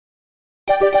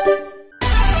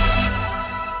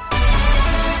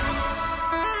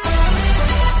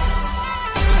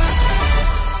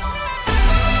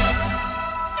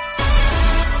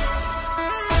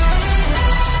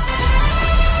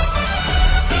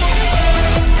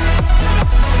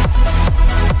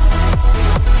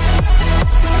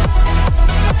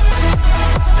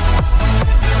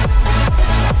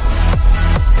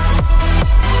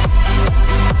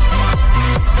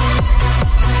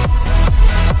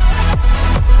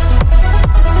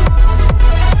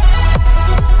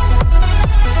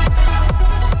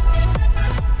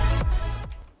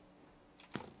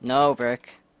No,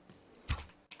 Brick.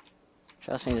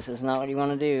 Trust me, this is not what you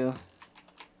want to do.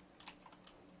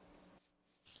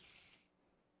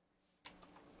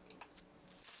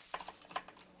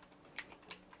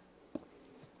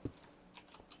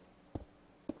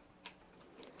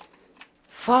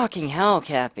 Fucking hell,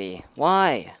 Cappy.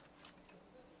 Why?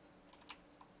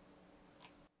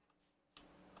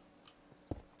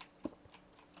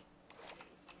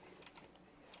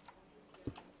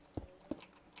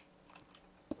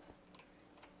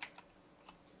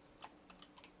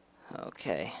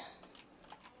 Okay.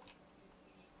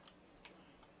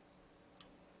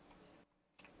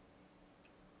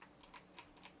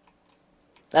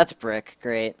 That's Brick.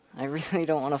 Great. I really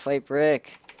don't want to fight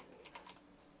Brick.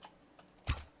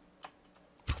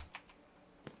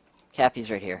 Cappy's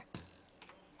right here.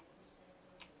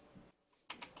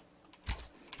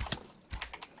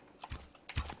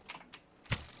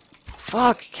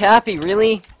 Fuck, Cappy,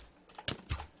 really?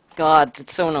 God,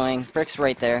 it's so annoying. Brick's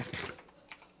right there.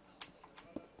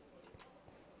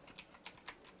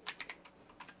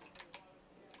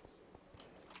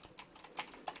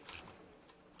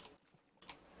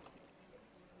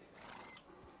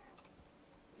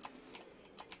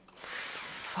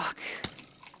 Fuck.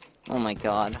 Oh my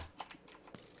god.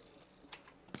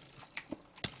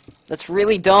 That's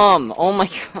really dumb. Oh my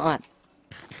god.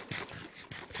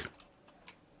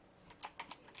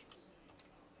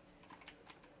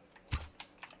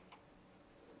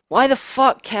 Why the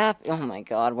fuck, Cap? Oh my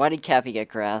god, why did Cappy get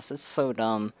grass? It's so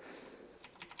dumb.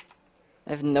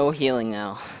 I have no healing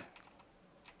now.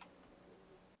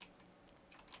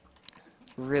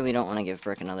 Really don't want to give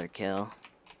Brick another kill.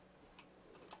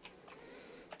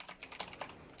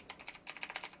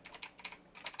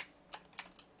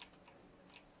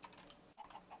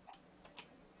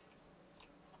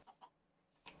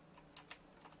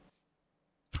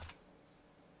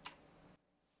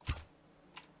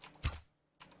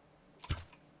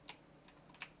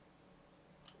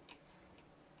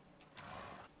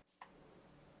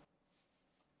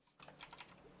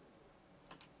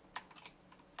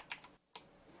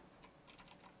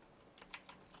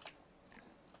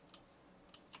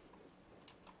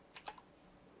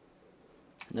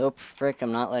 Nope, Brick,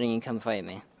 I'm not letting you come fight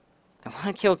me. I want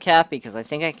to kill Cappy because I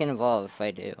think I can evolve if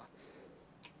I do.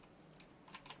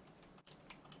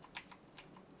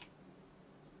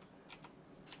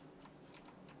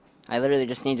 I literally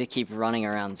just need to keep running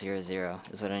around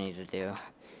 0-0 is what I need to do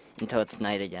until it's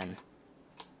night again.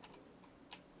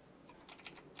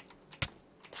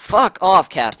 Fuck off,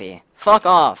 Cappy. Fuck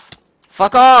off.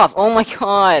 Fuck off! Oh my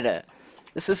god!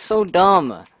 This is so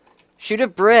dumb.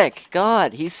 ShutUpBrick!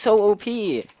 God, he's so OP!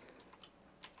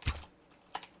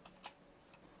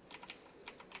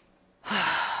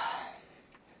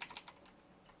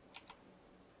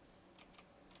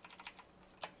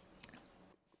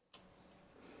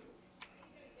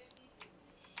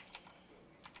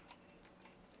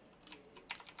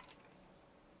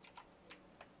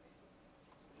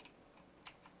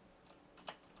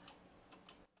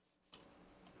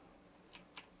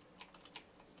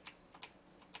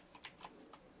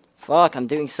 Fuck, I'm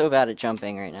doing so bad at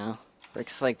jumping right now.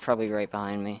 Brick's like probably right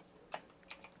behind me.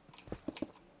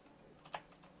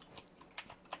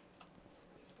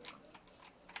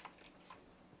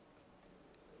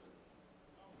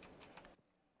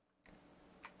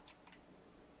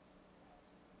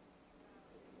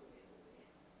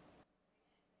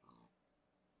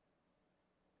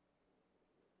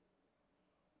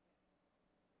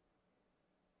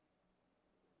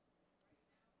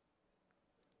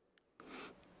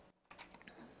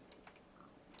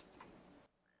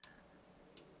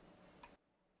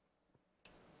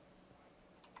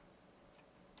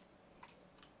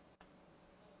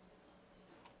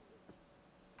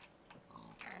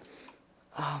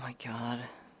 Oh my god.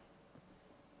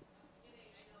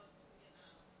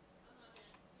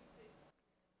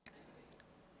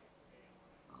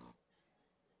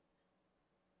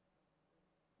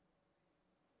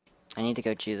 I need to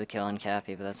go chew the kill on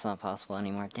Cappy, but that's not possible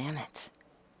anymore. Damn it.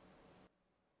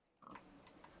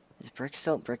 Is Brick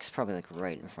still? Brick's probably like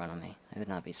right in front of me. I would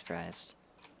not be surprised.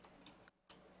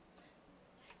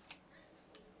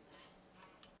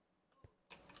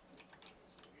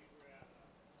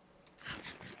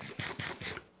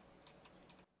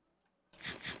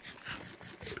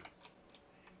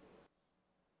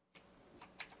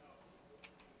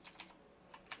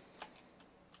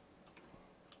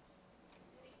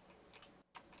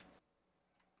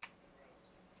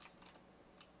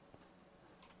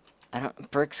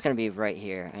 Brick's gonna be right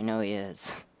here. I know he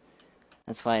is.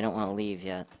 That's why I don't want to leave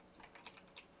yet.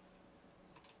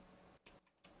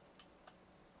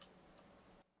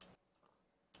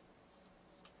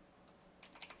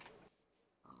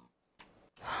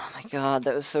 Oh my god,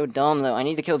 that was so dumb though. I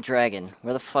need to kill Dragon.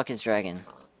 Where the fuck is Dragon?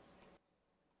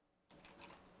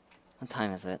 What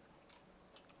time is it?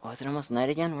 Oh, is it almost night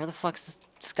again? Where the fuck's the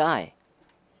sky?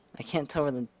 I can't tell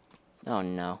where the... Oh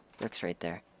no, Brick's right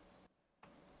there.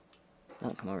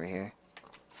 Don't come over here.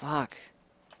 Fuck.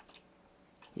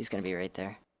 He's gonna be right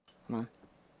there. Come on.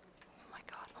 Oh my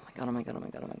god, oh my god, oh my god, oh my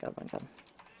god, oh my god, oh my god.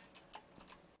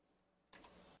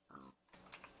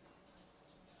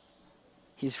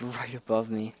 He's right above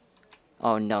me.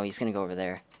 Oh no, he's gonna go over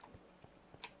there.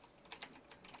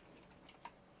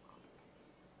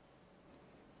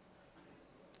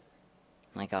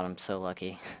 My god, I'm so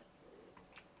lucky.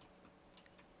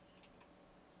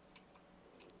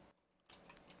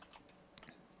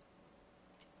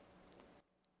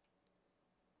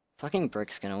 Fucking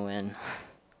Brick's gonna win.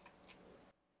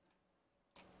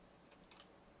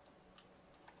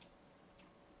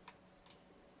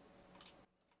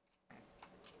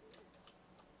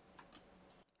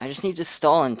 I just need to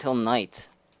stall until night.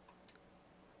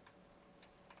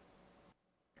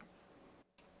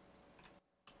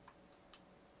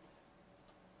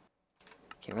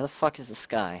 Okay, where the fuck is the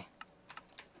sky?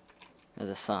 Or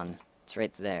the sun? It's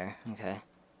right there, okay.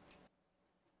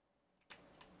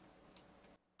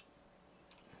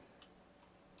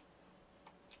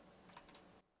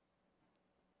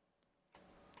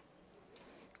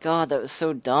 God, that was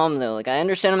so dumb, though. Like, I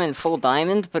understand I'm in full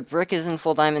diamond, but Brick is in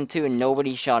full diamond, too, and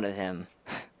nobody shot at him.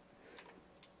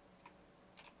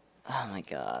 Oh, my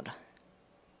God.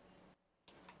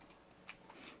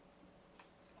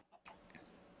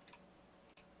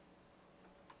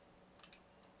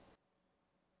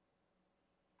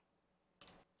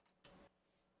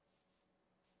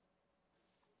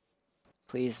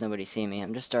 Please, nobody see me.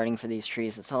 I'm just starting for these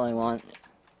trees. That's all I want.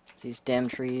 These damn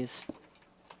trees.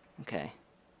 Okay.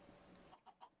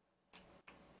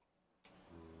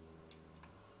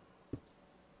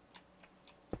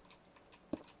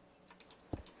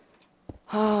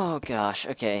 Oh, gosh.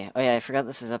 Okay. Oh, yeah, I forgot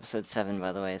this is episode 7,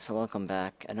 by the way, so welcome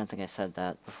back. I don't think I said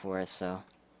that before, so...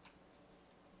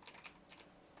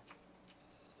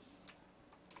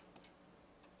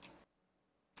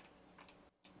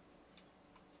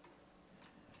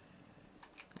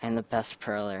 I'm the best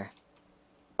perler.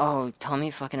 Oh,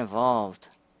 Tommy fucking evolved.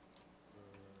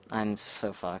 I'm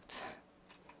so fucked.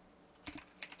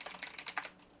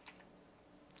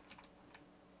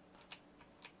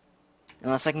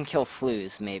 Unless I can kill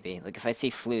flues, maybe. Like, if I see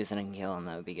flues and I can kill them,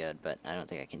 that would be good, but I don't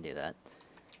think I can do that.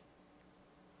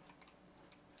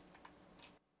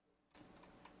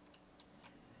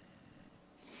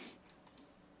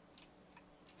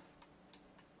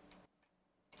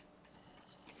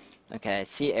 Okay, I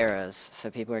see arrows, so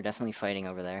people are definitely fighting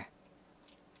over there.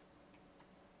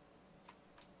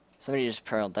 Somebody just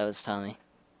pearled, that was Tommy.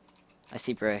 I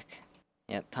see Brick.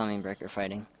 Yep, Tommy and Brick are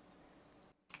fighting.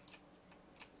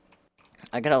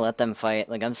 I gotta let them fight.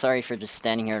 Like, I'm sorry for just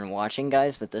standing here and watching,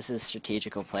 guys, but this is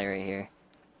strategical play right here.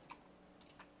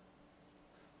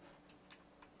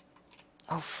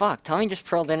 Oh, fuck. Tommy just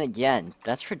pearled in again.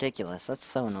 That's ridiculous. That's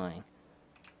so annoying.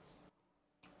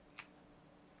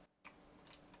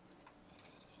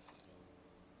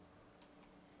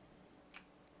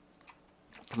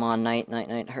 Come on, Knight, Knight,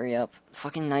 Knight, hurry up.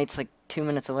 Fucking Knight's like 2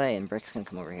 minutes away, and Brick's gonna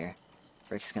come over here.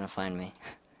 Brick's gonna find me.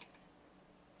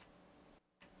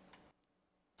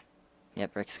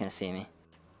 Yep, Brick's gonna see me.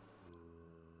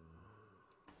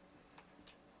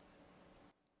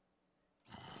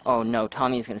 Oh no,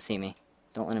 Tommy's gonna see me.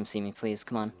 Don't let him see me, please,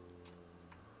 come on.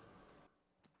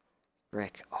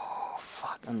 Brick. Oh,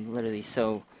 fuck, I'm literally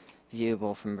so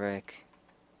viewable from Brick.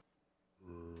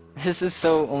 This is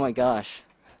so... oh my gosh.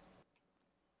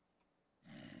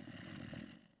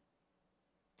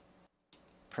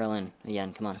 Perlin,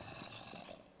 again, come on.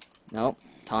 Nope.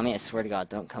 Tommy, I swear to God,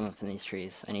 don't come up in these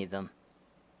trees. I need them.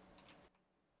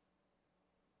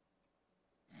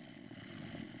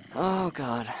 Oh,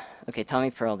 God. Okay,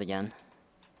 Tommy pearled again.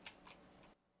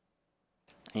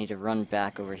 I need to run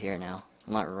back over here now.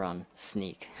 Not run.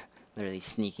 Sneak. Literally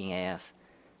sneaking AF.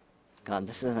 God,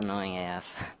 this is annoying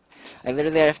AF. I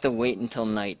literally have to wait until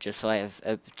night just so I have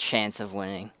a chance of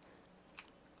winning.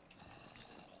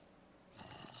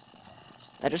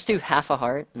 Did I just do half a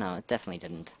heart? No, it definitely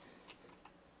didn't.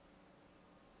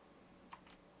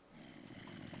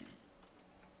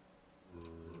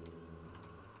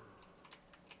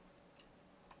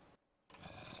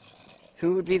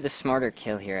 Who would be the smarter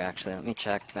kill here, actually? Let me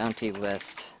check. Bounty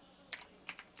list.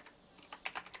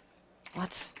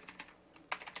 What?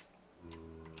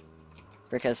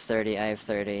 Brick has 30, I have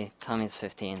 30. Tommy's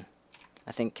 15.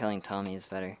 I think killing Tommy is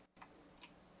better.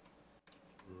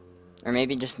 Or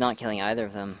maybe just not killing either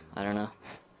of them. I don't know.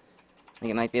 I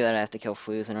think it might be that I have to kill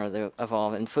Flues in order to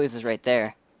evolve, and Flues is right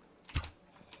there.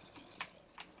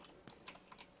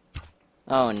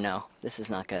 Oh no, this is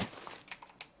not good.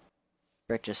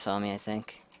 Brick just saw me, I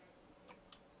think.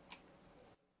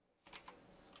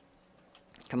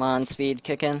 Come on, speed,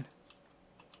 kick in.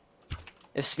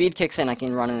 If speed kicks in, I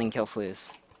can run in and kill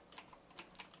Flues.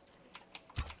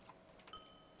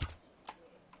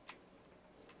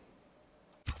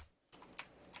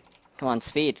 Come on,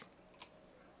 speed.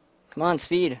 Come on,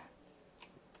 speed.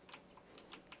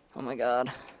 Oh my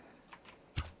god.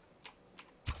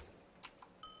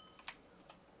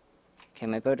 Okay,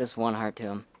 my boat does 1 heart to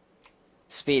him.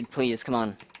 Speed, please, come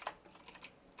on.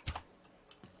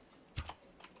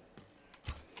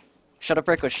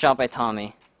 ShutUpBrick was shot by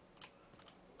Tommy.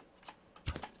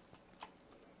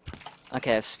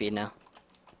 Okay, I have speed now.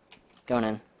 Going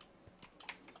in.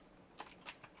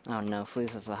 Oh no,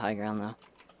 Fleas has the high ground though.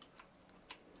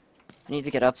 I need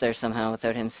to get up there somehow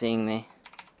without him seeing me.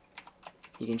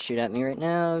 He can shoot at me right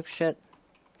now, shit.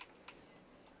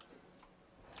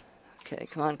 Okay,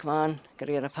 come on, come on.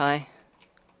 Gotta get up high.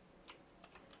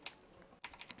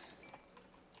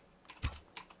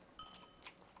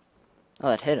 Oh,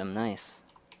 that hit him, nice.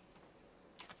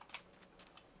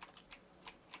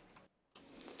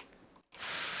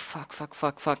 Fuck, fuck,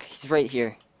 fuck, fuck. He's right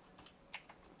here.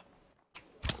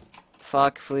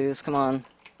 Fuck, Flues, come on.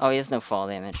 Oh, he has no fall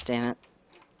damage, damn it.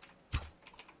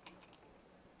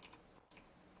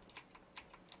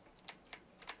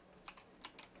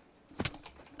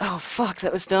 Oh, fuck,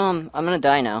 that was dumb. I'm gonna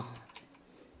die now.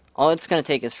 All it's gonna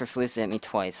take is for Flues to hit me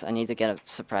twice. I need to get a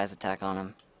surprise attack on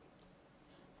him.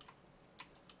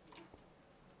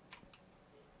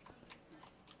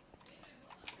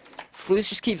 Flues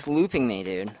just keeps looping me,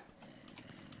 dude.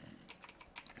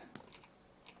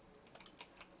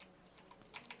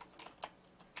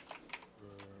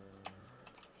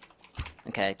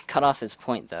 Okay, cut off his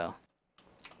point, though.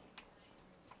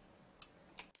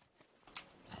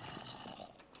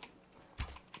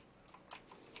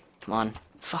 Come on.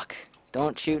 Fuck.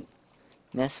 Don't shoot.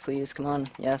 Miss, please. Come on.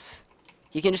 Yes.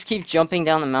 He can just keep jumping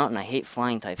down the mountain. I hate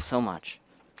flying types so much.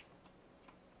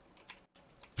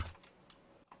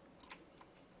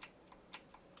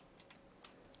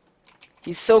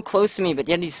 He's so close to me, but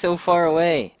yet he's so far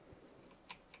away.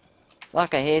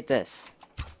 Fuck, I hate this.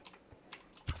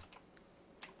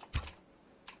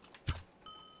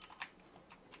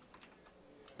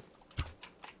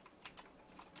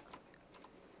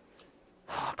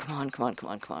 Oh, come on, come on, come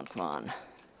on, come on, come on.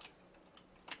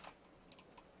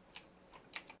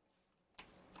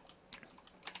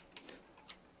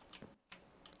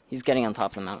 He's getting on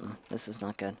top of the mountain. This is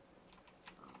not good.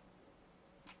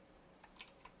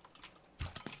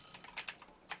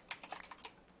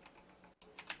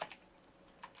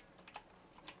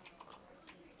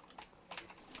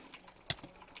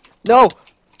 No!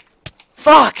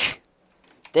 Fuck!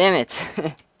 Damn it.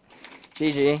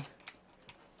 GG.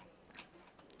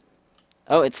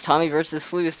 Oh, it's Tommy versus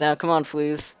Flues now. Come on,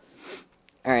 Flues.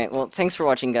 Alright, well, thanks for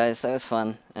watching, guys. That was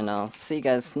fun. And I'll see you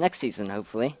guys next season,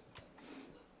 hopefully.